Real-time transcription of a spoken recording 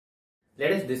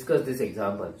Let us discuss this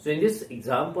example. So in this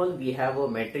example, we have a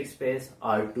metric space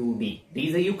R2D. D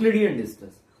is a Euclidean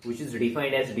distance, which is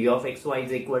defined as d of xy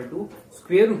is equal to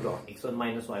square root of x1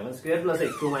 minus y1 square plus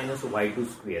x2 minus y2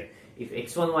 square. If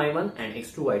x1 y1 and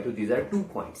x2 y2, these are 2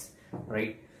 points,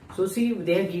 right? So see,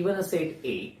 they have given a set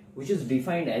A, which is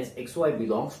defined as xy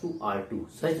belongs to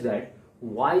R2, such that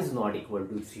y is not equal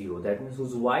to 0. That means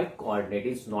whose y coordinate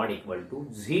is not equal to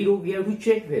 0. We have to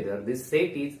check whether this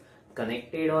set is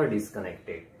connected or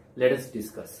disconnected. Let us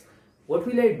discuss. What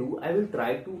will I do? I will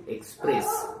try to express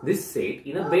this set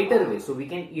in a better way, so we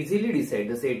can easily decide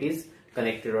the set is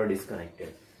connected or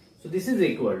disconnected. So this is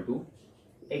equal to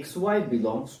xy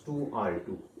belongs to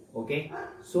R2. Okay,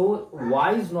 so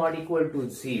y is not equal to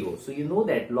 0. So you know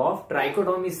that law of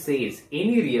trichotomy says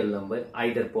any real number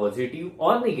either positive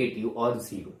or negative or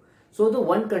 0. So the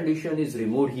one condition is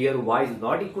removed here, y is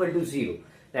not equal to 0.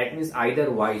 That means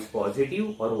either y is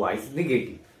positive or y is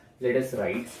negative. Let us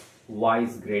write y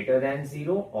is greater than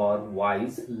 0 or y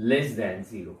is less than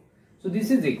 0. So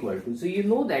this is equal to, so you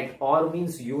know that or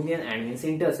means union and means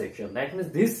intersection. That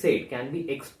means this set can be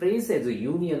expressed as a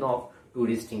union of two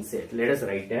distinct sets. Let us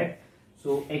write that.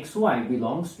 So xy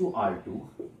belongs to R2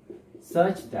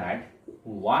 such that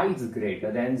y is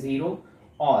greater than 0,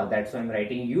 or that's why I'm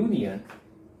writing union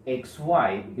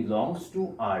xy belongs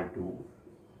to R2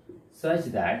 such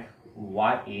that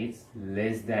y is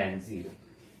less than 0.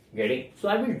 Get it? So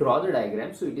I will draw the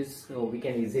diagram so it is we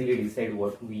can easily decide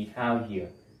what we have here.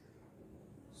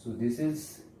 So this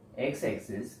is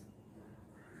x-axis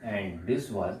and this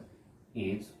one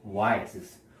is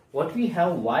y-axis. What we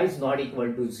have, y is not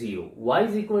equal to 0. Y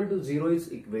is equal to 0 is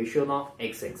equation of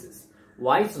x-axis.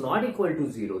 Y is not equal to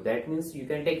 0. That means you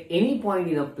can take any point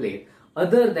in a plane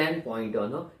other than point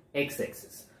on a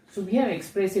x-axis. So we have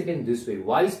expressed it in this way.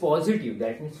 Y is positive.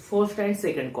 That means first and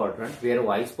second quadrant where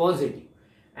y is positive.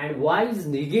 And y is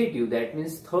negative. That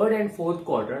means third and fourth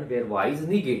quadrant where y is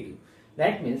negative.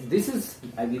 That means this is,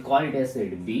 I will call it as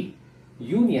set B.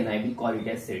 Union, I will call it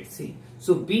as set C.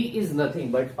 So B is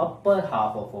nothing but upper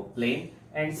half of a plane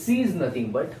and C is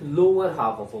nothing but lower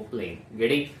half of a plane.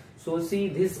 Getting? So see,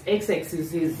 this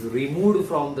x-axis is removed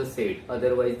from the set,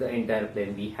 otherwise the entire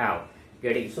plane we have.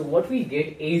 Getting? So what we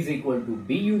get, A is equal to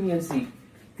B union C.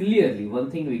 Clearly one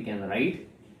thing we can write,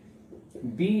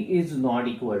 B is not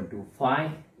equal to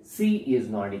phi, C is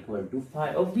not equal to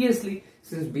phi. Obviously,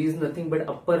 since B is nothing but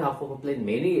upper half of a plane,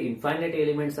 many infinite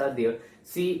elements are there.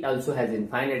 C also has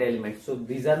infinite elements. So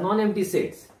these are non-empty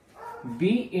sets.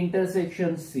 B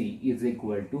intersection C is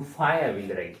equal to phi, I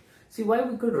will write. See why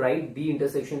we could write B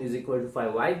intersection is equal to phi.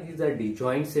 Why these are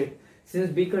disjoint set?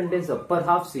 Since B contains upper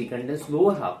half, C contains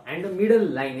lower half, and the middle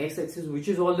line x-axis which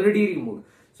is already removed.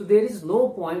 So there is no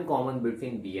point common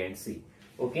between B and C.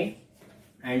 Okay,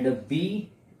 and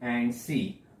B and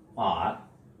C are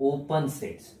open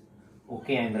sets.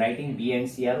 Okay, I am writing B and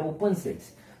C are open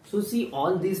sets. So see,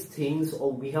 all these things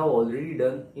we have already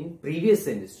done in previous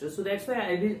semester. So that's why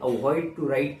I will avoid to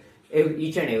write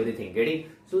each and everything. Getting?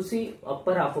 So see,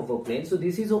 upper half of a plane. So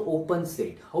this is an open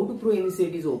set. How to prove any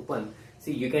set is open?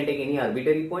 See, you can take any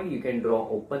arbitrary point. You can draw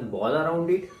open ball around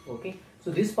it. Okay.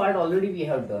 So this part already we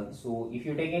have done. So if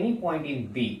you take any point in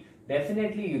B,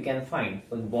 definitely you can find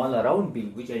a ball around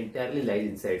B which entirely lies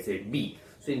inside set B.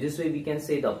 So in this way we can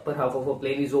say the upper half of a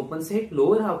plane is open set,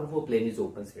 lower half of a plane is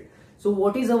open set. So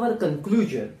what is our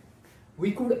conclusion?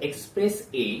 We could express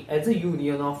A as a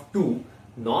union of two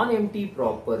non-empty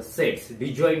proper sets,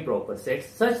 disjoint proper sets,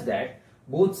 such that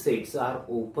both sets are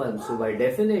open. So by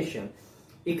definition,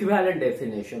 equivalent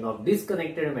definition of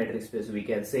disconnected metric space, we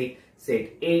can say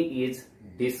set A is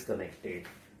disconnected.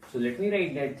 So let me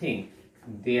write that thing.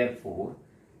 Therefore,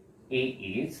 A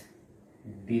is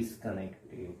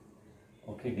disconnected.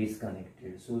 Okay,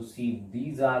 disconnected. So see,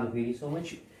 these are very so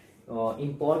much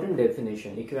important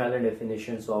definition, equivalent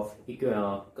definitions of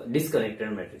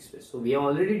disconnected metric space. So we have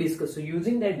already discussed. So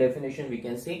using that definition, we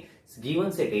can say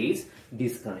given set A is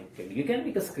disconnected. You can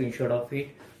make a screenshot of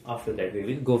it. After that, we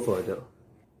will go further.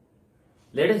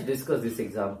 Let us discuss this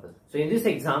example. So in this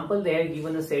example, they are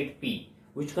given a set P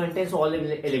which contains all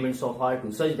elements of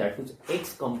R2 such that whose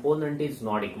x component is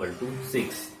not equal to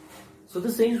 6. So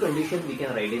the same condition we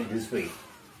can write it this way.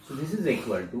 So this is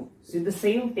equal to, see the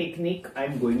same technique I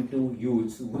am going to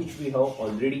use which we have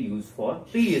already used for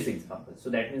previous example. So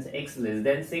that means x less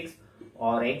than 6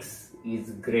 or x is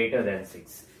greater than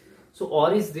 6. So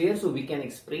or is there, so we can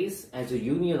express as a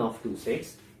union of two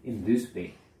sets in this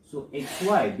way. So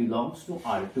xy belongs to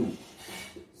R2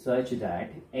 such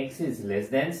that x is less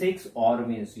than 6, or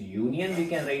means union we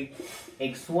can write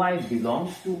xy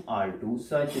belongs to R2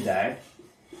 such that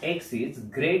x is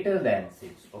greater than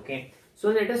 6. Okay, So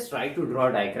let us try to draw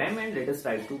a diagram and let us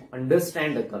try to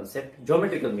understand the concept,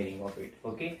 geometrical meaning of it,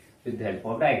 okay, with the help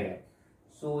of diagram.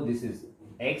 So this is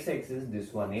x-axis,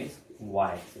 this one is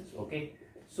y-axis, okay.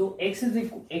 So x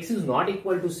is not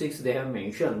equal to 6, they have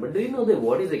mentioned, but do you know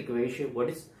what is equation? What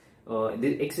is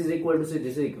this x is equal to 6?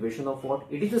 This is equation of what?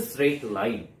 It is a straight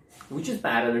line which is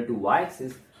parallel to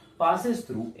y-axis, passes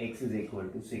through x is equal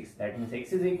to 6. That means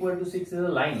x is equal to 6 is a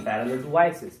line parallel to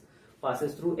y-axis,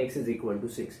 passes through x is equal to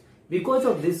 6. Because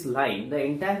of this line, the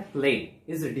entire plane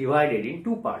is divided in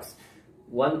two parts.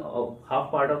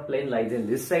 Half part of plane lies in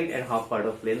this side and half part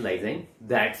of plane lies in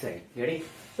that side. Getting?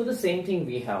 So the same thing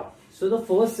we have. So the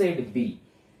first side B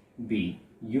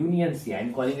union C. I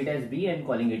am calling it as B, I am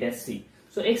calling it as C.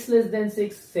 So x less than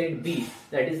 6 said B,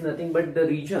 that is nothing but the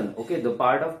region, okay, the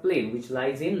part of plane which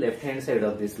lies in left hand side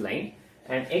of this line,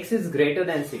 and x is greater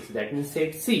than 6, that means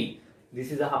set C.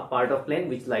 This is a part of plane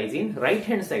which lies in right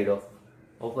hand side of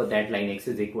that line, x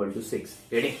is equal to 6.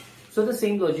 Getting? So the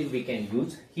same logic we can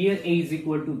use. Here A is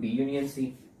equal to B union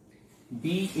C.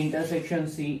 B intersection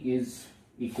C is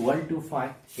equal to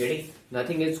 5. Getting?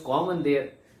 Nothing is common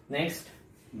there. Next,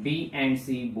 B and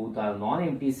C both are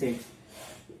non-empty sets,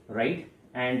 right?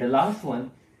 And the last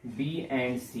one, B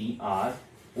and C are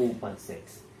open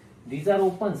sets. These are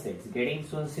open sets. Getting?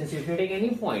 So since if you take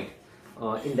any point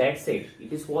in that set,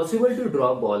 it is possible to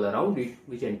draw a ball around it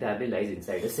which entirely lies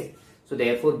inside a set. So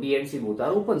therefore B and C both are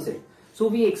open sets. So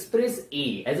we express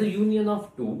A as a union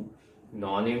of two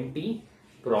non-empty,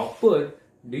 proper,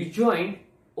 disjoint,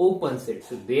 open sets.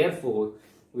 So therefore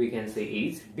we can say A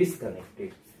is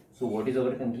disconnected. So what is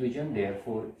our conclusion?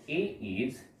 Therefore A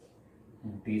is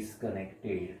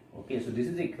disconnected. Okay, so this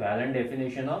is the equivalent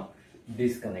definition of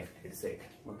disconnected set.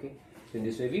 Okay, so in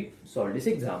this way we solve this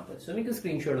example. So make a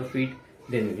screenshot of it,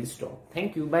 then we will stop.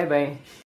 Thank you. Bye bye.